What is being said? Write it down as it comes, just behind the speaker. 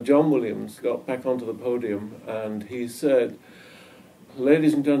John Williams got back onto the podium and he said,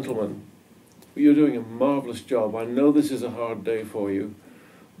 "Ladies and gentlemen, you're doing a marvellous job. I know this is a hard day for you,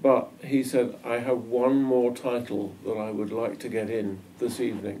 but," he said, "I have one more title that I would like to get in this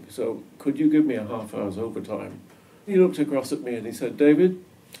evening. So could you give me a half hour's overtime?" He looked across at me and he said, "David,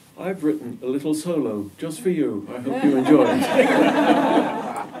 I've written a little solo just for you. I hope you enjoy it."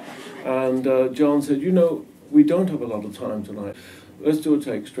 And John said, "You know, we don't have a lot of time tonight. Let's do a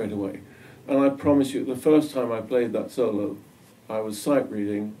take straight away." And I promise you, the first time I played that solo, I was sight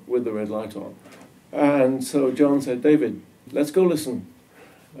reading with the red light on. And so John said, "David, let's go listen."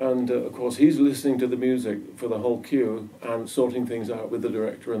 And of course, he's listening to the music for the whole cue and sorting things out with the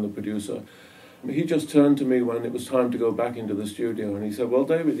director and the producer. He just turned to me when it was time to go back into the studio and he said, "Well,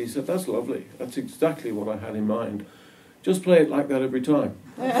 David," he said, "that's lovely. That's exactly what I had in mind. Just play it like that every time."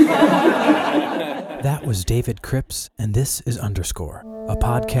 That was David Cripps, and this is Underscore, a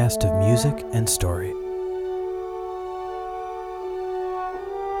podcast of music and story.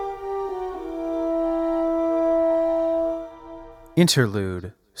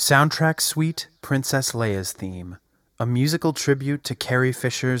 Interlude, Soundtrack Suite, Princess Leia's Theme, a musical tribute to Carrie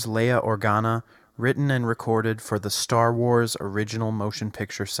Fisher's Leia Organa, written and recorded for the Star Wars original motion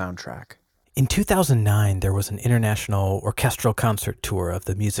picture soundtrack. In 2009, there was an international orchestral concert tour of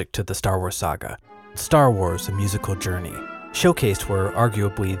the music to the Star Wars saga. Star Wars, A Musical Journey. Showcased were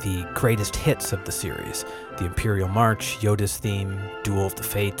arguably the greatest hits of the series, the Imperial March, Yoda's theme, Duel of the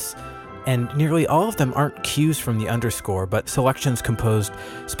Fates, and nearly all of them aren't cues from the underscore, but selections composed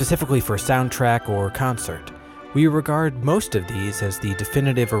specifically for soundtrack or concert. We regard most of these as the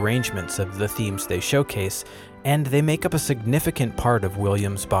definitive arrangements of the themes they showcase, and they make up a significant part of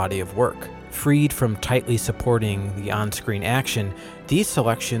Williams' body of work. Freed from tightly supporting the on-screen action, these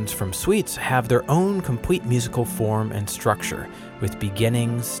selections from suites have their own complete musical form and structure, with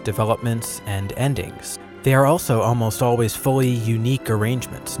beginnings, developments, and endings. They are also almost always fully unique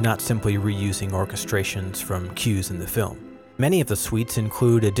arrangements, not simply reusing orchestrations from cues in the film. Many of the suites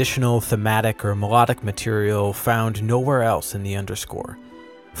include additional thematic or melodic material found nowhere else in the underscore.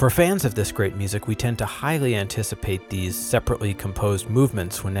 For fans of this great music, we tend to highly anticipate these separately composed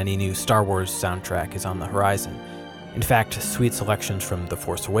movements when any new Star Wars soundtrack is on the horizon. In fact, suite selections from The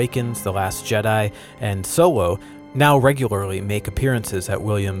Force Awakens, The Last Jedi, and Solo now regularly make appearances at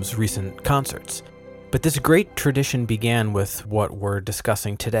Williams' recent concerts. But this great tradition began with what we're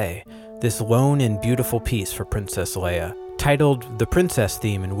discussing today, this lone and beautiful piece for Princess Leia. Titled The Princess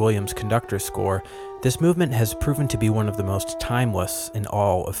Theme in Williams' conductor's score, this movement has proven to be one of the most timeless in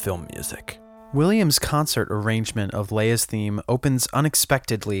all of film music. Williams' concert arrangement of Leia's theme opens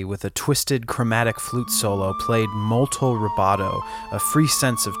unexpectedly with a twisted chromatic flute solo played molto rubato, a free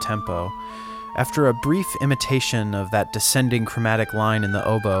sense of tempo. After a brief imitation of that descending chromatic line in the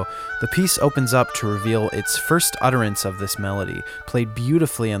oboe, the piece opens up to reveal its first utterance of this melody, played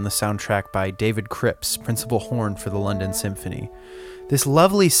beautifully on the soundtrack by David Cripps, principal horn for the London Symphony. This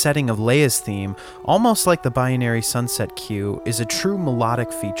lovely setting of Leia's theme, almost like the binary sunset cue, is a true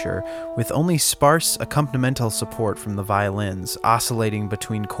melodic feature, with only sparse accompanimental support from the violins, oscillating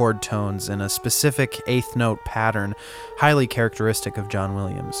between chord tones in a specific eighth note pattern, highly characteristic of John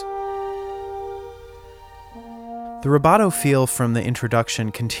Williams. The rubato feel from the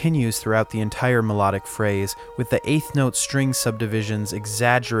introduction continues throughout the entire melodic phrase, with the eighth note string subdivisions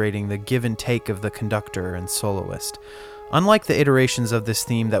exaggerating the give and take of the conductor and soloist. Unlike the iterations of this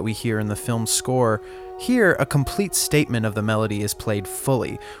theme that we hear in the film's score, here a complete statement of the melody is played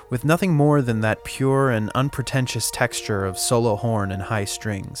fully, with nothing more than that pure and unpretentious texture of solo horn and high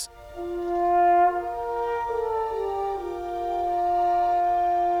strings.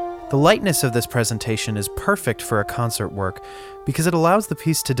 The lightness of this presentation is perfect for a concert work because it allows the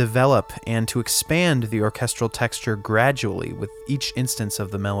piece to develop and to expand the orchestral texture gradually with each instance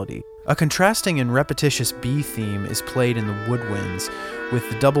of the melody. A contrasting and repetitious B theme is played in the woodwinds, with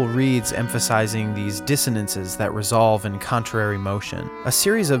the double reeds emphasizing these dissonances that resolve in contrary motion. A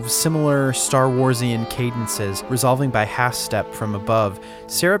series of similar Star Warsian cadences, resolving by half step from above,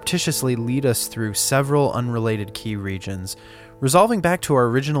 surreptitiously lead us through several unrelated key regions. Resolving back to our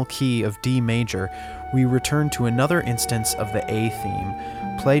original key of D major, we return to another instance of the A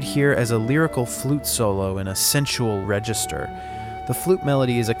theme, played here as a lyrical flute solo in a sensual register. The flute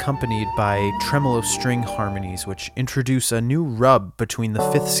melody is accompanied by tremolo string harmonies, which introduce a new rub between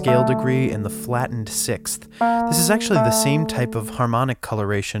the fifth scale degree and the flattened sixth. This is actually the same type of harmonic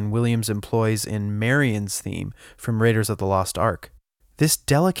coloration Williams employs in Marion's theme from Raiders of the Lost Ark. This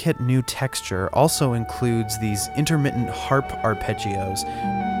delicate new texture also includes these intermittent harp arpeggios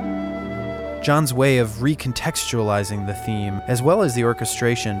John's way of recontextualizing the theme, as well as the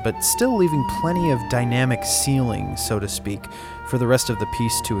orchestration, but still leaving plenty of dynamic ceiling, so to speak, for the rest of the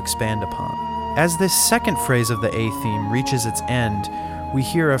piece to expand upon. As this second phrase of the A theme reaches its end, we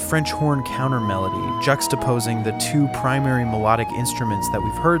hear a French horn counter melody juxtaposing the two primary melodic instruments that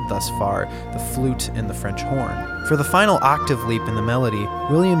we've heard thus far, the flute and the French horn. For the final octave leap in the melody,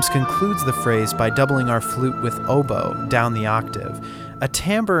 Williams concludes the phrase by doubling our flute with oboe down the octave, a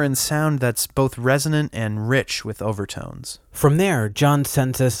timbre and sound that's both resonant and rich with overtones. From there, John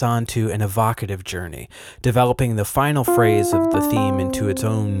sends us on to an evocative journey, developing the final phrase of the theme into its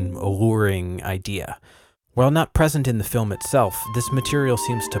own alluring idea. While not present in the film itself, this material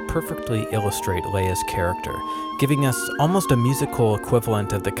seems to perfectly illustrate Leia's character, giving us almost a musical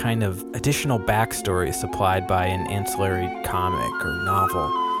equivalent of the kind of additional backstory supplied by an ancillary comic or novel.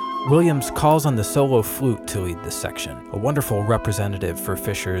 Williams calls on the solo flute to lead this section, a wonderful representative for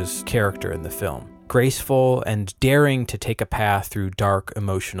Fisher's character in the film, graceful and daring to take a path through dark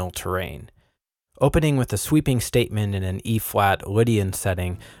emotional terrain. Opening with a sweeping statement in an E-flat Lydian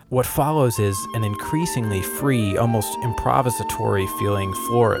setting, what follows is an increasingly free, almost improvisatory feeling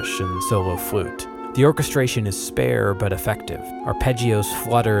flourish in solo flute. The orchestration is spare but effective. Arpeggios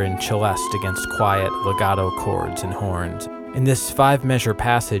flutter in celeste against quiet legato chords and horns. In this 5-measure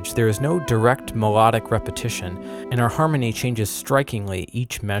passage, there is no direct melodic repetition, and our harmony changes strikingly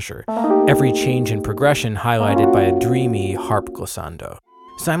each measure, every change in progression highlighted by a dreamy harp glissando.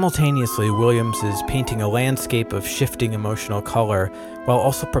 Simultaneously, Williams is painting a landscape of shifting emotional color while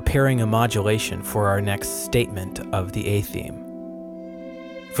also preparing a modulation for our next statement of the A theme.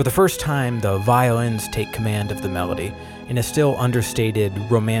 For the first time, the violins take command of the melody in a still understated,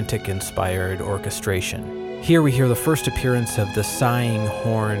 romantic-inspired orchestration. Here we hear the first appearance of the sighing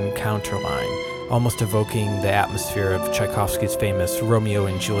horn counterline, almost evoking the atmosphere of Tchaikovsky's famous Romeo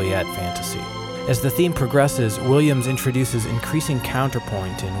and Juliet fantasy. As the theme progresses, Williams introduces increasing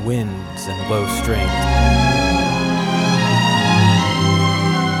counterpoint in winds and low strings.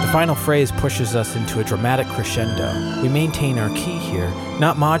 The final phrase pushes us into a dramatic crescendo. We maintain our key here,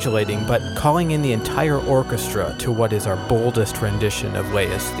 not modulating, but calling in the entire orchestra to what is our boldest rendition of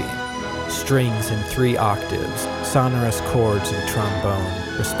Leia's theme. Strings in 3 octaves, sonorous chords in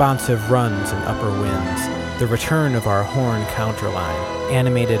trombone, responsive runs in upper winds, the return of our horn counterline,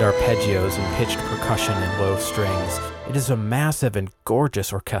 animated arpeggios and pitched percussion in low strings. It is a massive and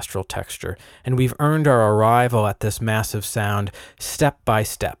gorgeous orchestral texture, and we've earned our arrival at this massive sound step by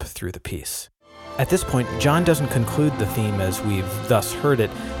step through the piece. At this point, John doesn't conclude the theme as we've thus heard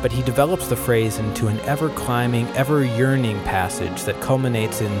it, but he develops the phrase into an ever-climbing, ever-yearning passage that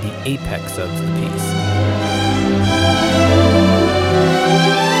culminates in the apex of the piece.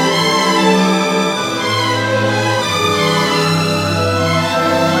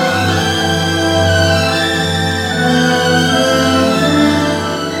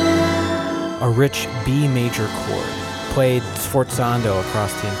 A rich B major chord, played sforzando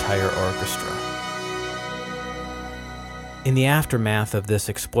across the entire orchestra. In the aftermath of this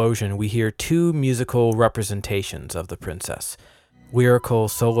explosion, we hear 2 musical representations of the princess. Lyrical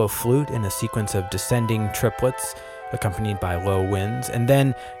solo flute in a sequence of descending triplets, accompanied by low winds, and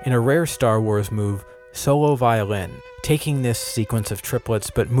then, in a rare Star Wars move, solo violin, taking this sequence of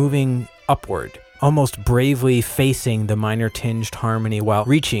triplets but moving upward, almost bravely facing the minor-tinged harmony while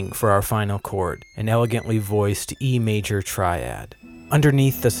reaching for our final chord, an elegantly voiced E major triad.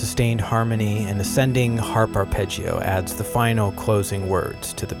 Underneath the sustained harmony, an ascending harp arpeggio adds the final closing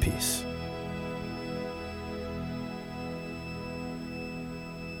words to the piece.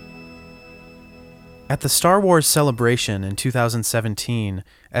 At the Star Wars Celebration in 2017,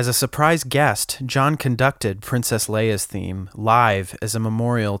 as a surprise guest, John conducted Princess Leia's theme live as a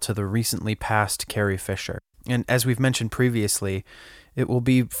memorial to the recently passed Carrie Fisher. And as we've mentioned previously, it will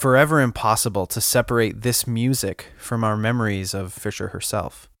be forever impossible to separate this music from our memories of Fisher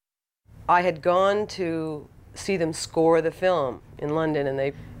herself. I had gone to see them score the film in London, and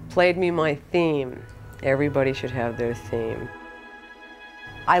they played me my theme. Everybody should have their theme.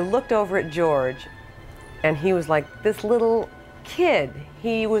 I looked over at George, and he was like this little kid.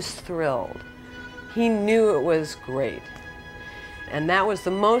 He was thrilled. He knew it was great. And that was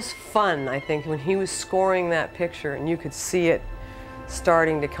the most fun, I think, when he was scoring that picture and you could see it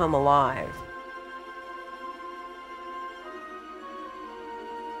starting to come alive.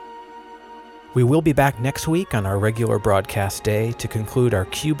 We will be back next week on our regular broadcast day to conclude our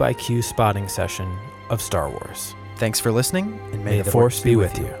Q by Q spotting session of Star Wars. Thanks for listening, and May the Force be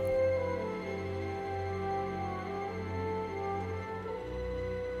with you.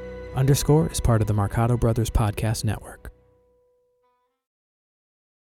 Underscore is part of the Marcato Brothers Podcast Network.